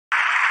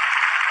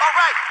All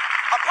right.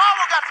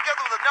 Apollo got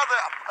together with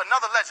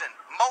another legend,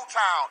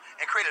 Motown,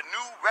 and created a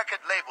new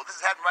record label. This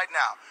is happening right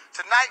now.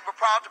 Tonight, we're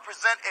proud to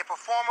present a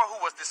performer who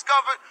was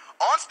discovered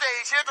on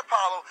stage here at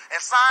Apollo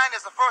and signed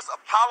as the first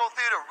Apollo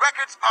Theater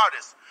Records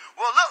artist.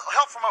 With a little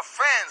help from her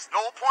friends,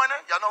 Noel Porter,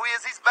 y'all know who he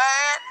is, he's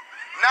bad.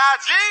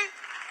 Najee,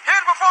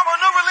 here to perform her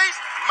new release,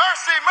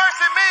 Mercy,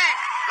 Mercy Me.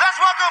 Let's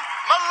welcome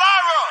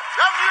Milira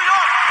from New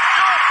York.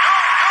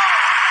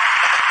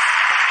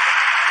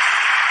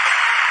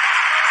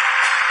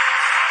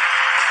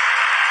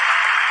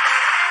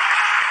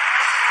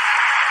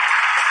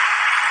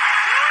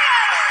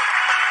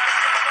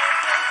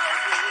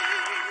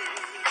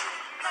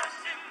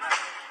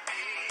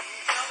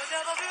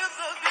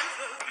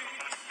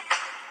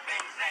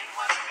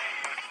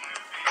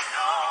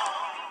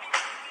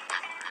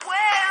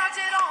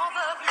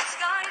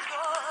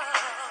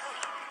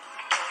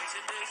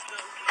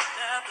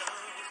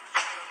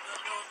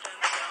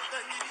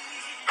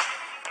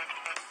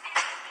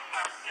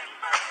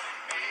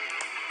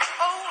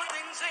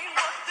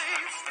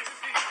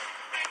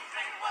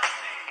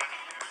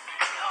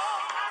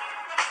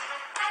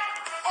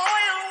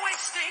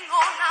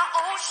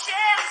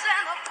 Oceans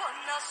and upon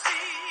the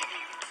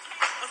sea,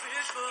 a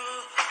fish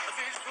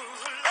full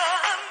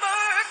of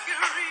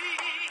mercury.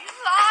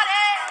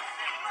 Lordy,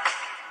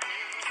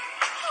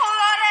 oh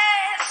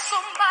Lordy,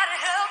 somebody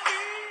help me.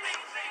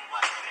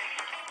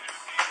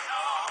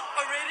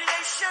 A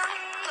radiation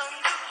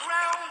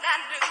underground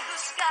and in the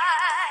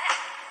sky.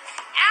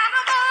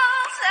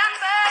 Animals and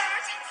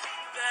birds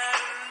that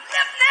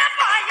live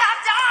nearby are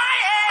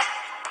dying.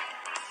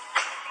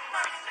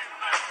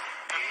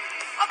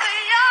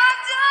 They are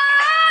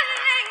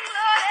dying,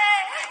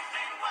 Lordy.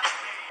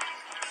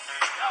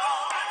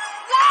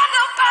 What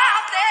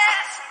about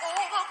this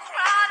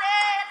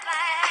overcrowded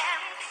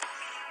land?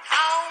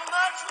 How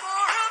much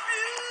more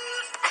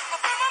abuse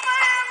from a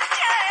man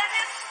can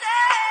it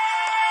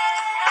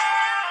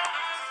stand?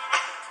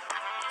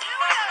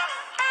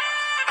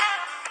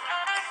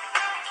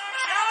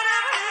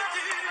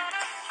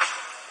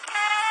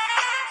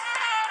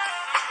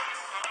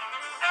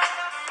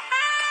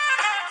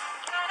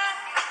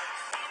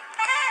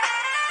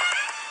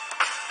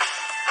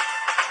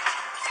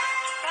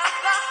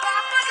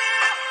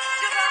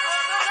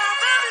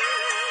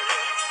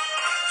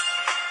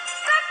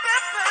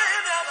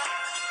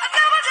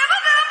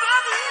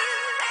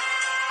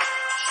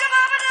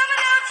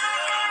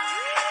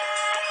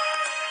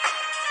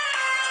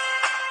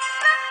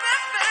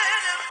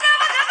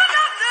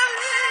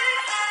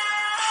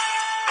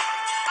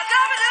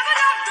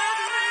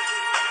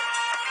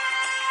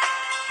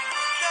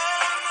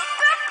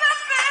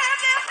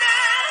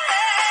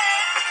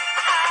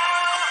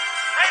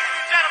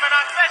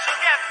 Our special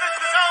guest,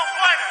 Mr. Noel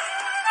Porter.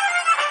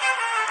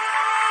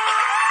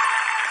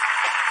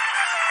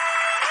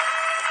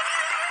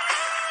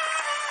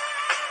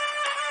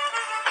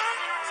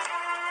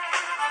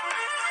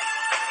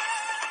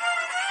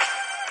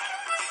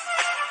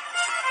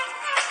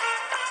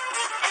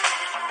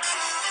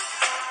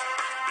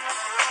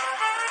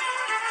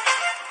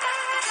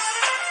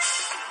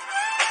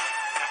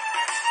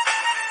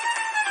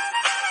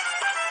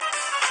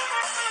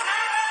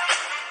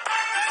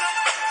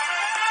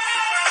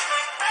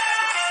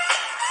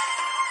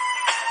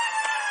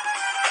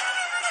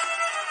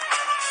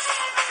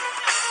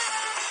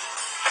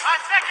 Our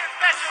second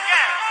special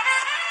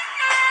guest.